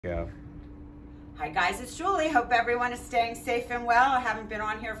Yeah. Hi guys, it's Julie. Hope everyone is staying safe and well. I haven't been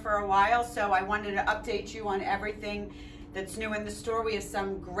on here for a while, so I wanted to update you on everything that's new in the store. We have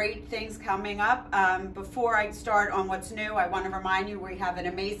some great things coming up. Before I start on what's new, I want to remind you we have an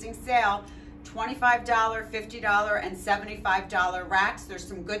amazing sale. $25, $50, and $75 racks. There's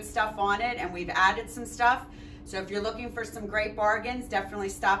some good stuff on it, and we've added some stuff. So if you're looking for some great bargains, definitely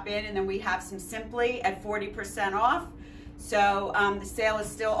stop in. And then we have some Simply at 40% off. So the sale is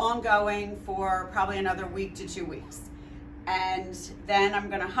still ongoing for probably another week to 2 weeks. And then I'm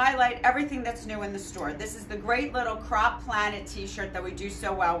gonna highlight everything that's new in the store. This is the great little Crop Planet t-shirt that we do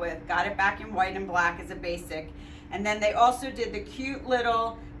so well with. Got it back in white and black as a basic. And then they also did the cute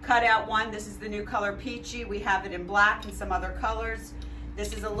little cutout one. This is the new color Peachy. We have it in black and some other colors.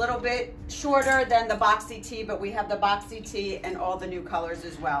 This is a little bit shorter than the boxy tee, but we have the boxy tee and all the new colors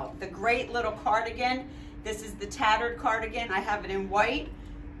as well. The great little cardigan. This is the tattered cardigan. I have it in white,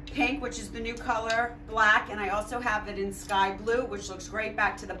 pink, which is the new color, black, and I also have it in sky blue, which looks great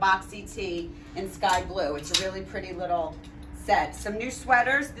back to the boxy tee in sky blue. It's a really pretty little set. Some new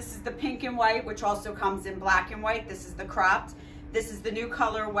sweaters. This is the pink and white, which also comes in black and white. This is the cropped. This is the new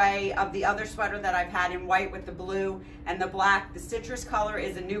colorway of the other sweater that I've had in white with the blue and the black. The citrus color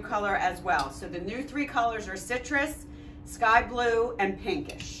is a new color as well. So the new three colors are citrus, sky blue, and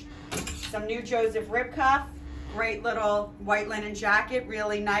pinkish. Some new Joseph Ribkoff, great little white linen jacket,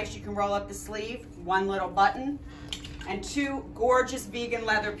 really nice. You can roll up the sleeve, one little button, and two gorgeous vegan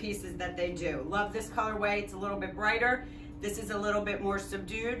leather pieces that they do. Love this colorway, it's a little bit brighter. This is a little bit more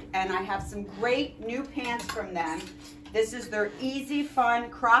subdued, and I have some great new pants from them. This is their Easy Fun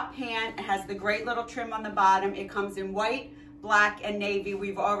crop pant. It has the great little trim on the bottom. It comes in white, black, and navy.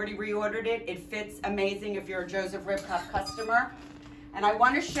 We've already reordered it. It fits amazing if you're a Joseph Ribkoff customer. And I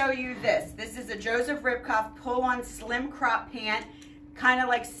want to show you this. This is a Joseph Ribkoff pull-on slim crop pant, kind of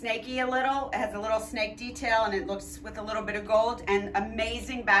like snaky a little. It has a little snake detail and it looks with a little bit of gold, and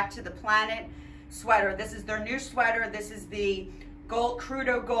amazing back to the planet sweater. This is their new sweater. This is the gold,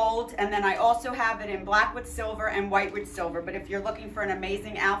 Crudo gold, and then I also have it in black with silver and white with silver. But if you're looking for an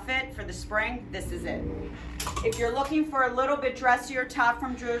amazing outfit for the spring, this is it. If you're looking for a little bit dressier top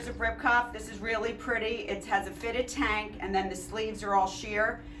from Joseph Ribkoff, this is really pretty. It has a fitted tank, and then the sleeves are all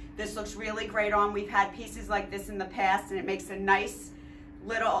sheer. This looks really great on. We've had pieces like this in the past, and it makes a nice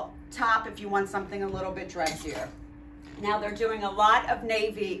little top if you want something a little bit dressier. Now they're doing a lot of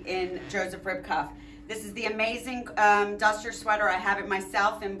navy in Joseph Ribkoff. This is the amazing duster sweater. I have it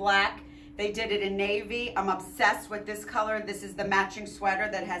myself in black. They did it in navy. I'm obsessed with this color. This is the matching sweater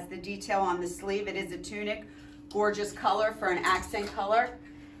that has the detail on the sleeve. It is a tunic, gorgeous color for an accent color.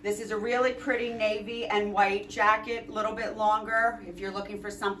 This is a really pretty navy and white jacket, a little bit longer. If you're looking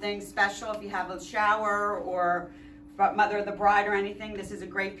for something special, if you have a shower or mother of the bride or anything, this is a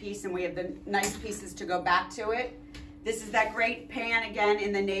great piece, and we have the nice pieces to go back to it. This is that great pant again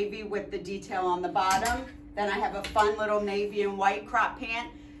in the navy with the detail on the bottom. Then I have a fun little navy and white crop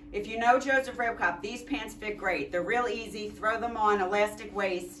pant. If you know Joseph Ribkoff, these pants fit great. They're real easy. Throw them on, elastic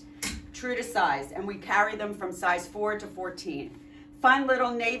waist, true to size, and we carry them from size 4 to 14. Fun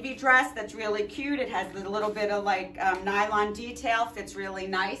little navy dress that's really cute. It has a little bit of like nylon detail, fits really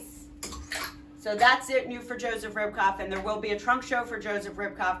nice. So that's it new for Joseph Ribkoff, and there will be a trunk show for Joseph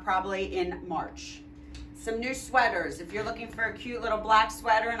Ribkoff probably in March. Some new sweaters. If you're looking for a cute little black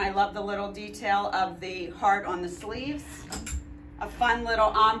sweater, and I love the little detail of the heart on the sleeves. A fun little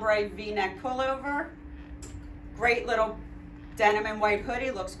ombre V-neck pullover. Great little denim and white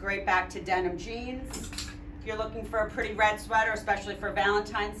hoodie. Looks great back to denim jeans. If you're looking for a pretty red sweater, especially for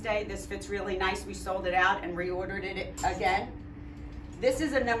Valentine's Day, this fits really nice. We sold it out and reordered it again. This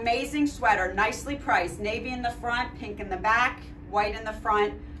is an amazing sweater, nicely priced. Navy in the front, pink in the back, white in the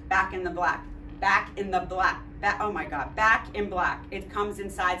front, back in the black. Back in the black, oh my God, back in black. It comes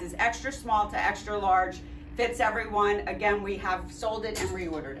in sizes extra small to extra large, fits everyone. Again, we have sold it and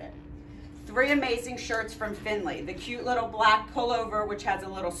reordered it. 3 amazing shirts from Finley. The cute little black pullover, which has a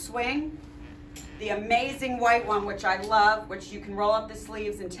little swing. The amazing white one, which I love, which you can roll up the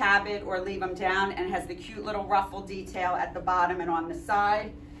sleeves and tab it or leave them down, and has the cute little ruffle detail at the bottom and on the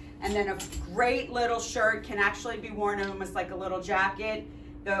side. And then a great little shirt, can actually be worn almost like a little jacket.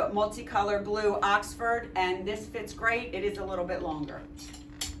 The multicolor blue Oxford, and this fits great. It is a little bit longer.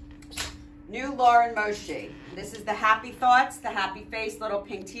 New Lauren Moshe. This is the Happy Thoughts, the happy face little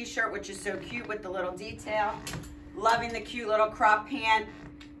pink t-shirt, which is so cute with the little detail. Loving the cute little crop pant,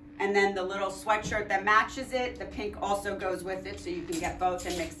 and then the little sweatshirt that matches it. The pink also goes with it, so you can get both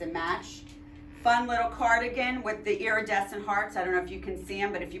and mix and match. Fun little cardigan with the iridescent hearts. I don't know if you can see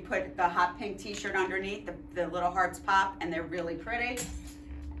them, but if you put the hot pink t-shirt underneath, the little hearts pop, and they're really pretty.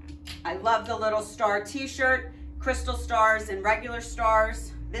 I love the little star t-shirt, crystal stars and regular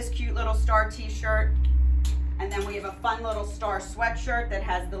stars. This cute little star t-shirt. And then we have a fun little star sweatshirt that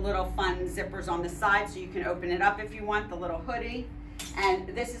has the little fun zippers on the side so you can open it up if you want, the little hoodie. And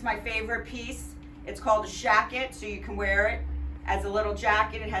this is my favorite piece. It's called a shacket, so you can wear it as a little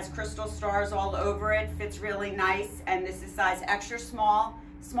jacket. It has crystal stars all over it, fits really nice. And this is size extra small,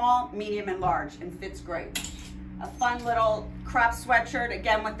 medium, and large, and fits great. A fun little crop sweatshirt,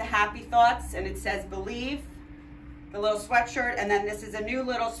 again with the happy thoughts, and it says believe, the little sweatshirt. And then this is a new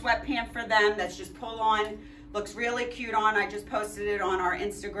little sweatpant for them that's just pull on. Looks really cute on. I just posted it on our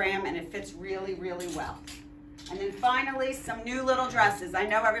Instagram and it fits really, really well. And then finally, some new little dresses. I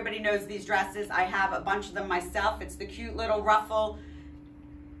know everybody knows these dresses. I have a bunch of them myself. It's the cute little ruffle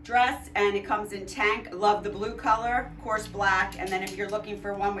dress and it comes in tank. Love the blue color, of course black. And then if you're looking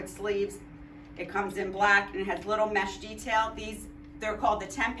for one with sleeves, it comes in black and it has little mesh detail. They're called the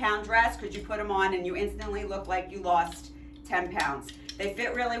 10-pound dress because you put them on and you instantly look like you lost 10 pounds. They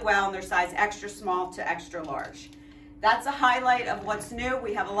fit really well and they're size extra small to extra large. That's a highlight of what's new.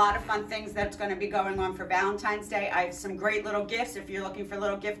 We have a lot of fun things that's going to be going on for Valentine's Day. I have some great little gifts. If you're looking for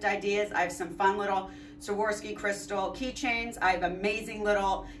little gift ideas, I have some fun little Swarovski crystal keychains. I have amazing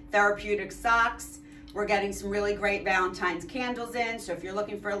little therapeutic socks. We're getting some really great Valentine's candles in. So if you're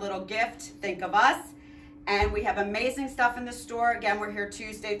looking for a little gift, think of us. And we have amazing stuff in the store. Again, we're here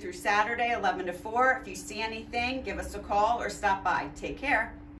Tuesday through Saturday, 11 to 4. If you see anything, give us a call or stop by. Take care.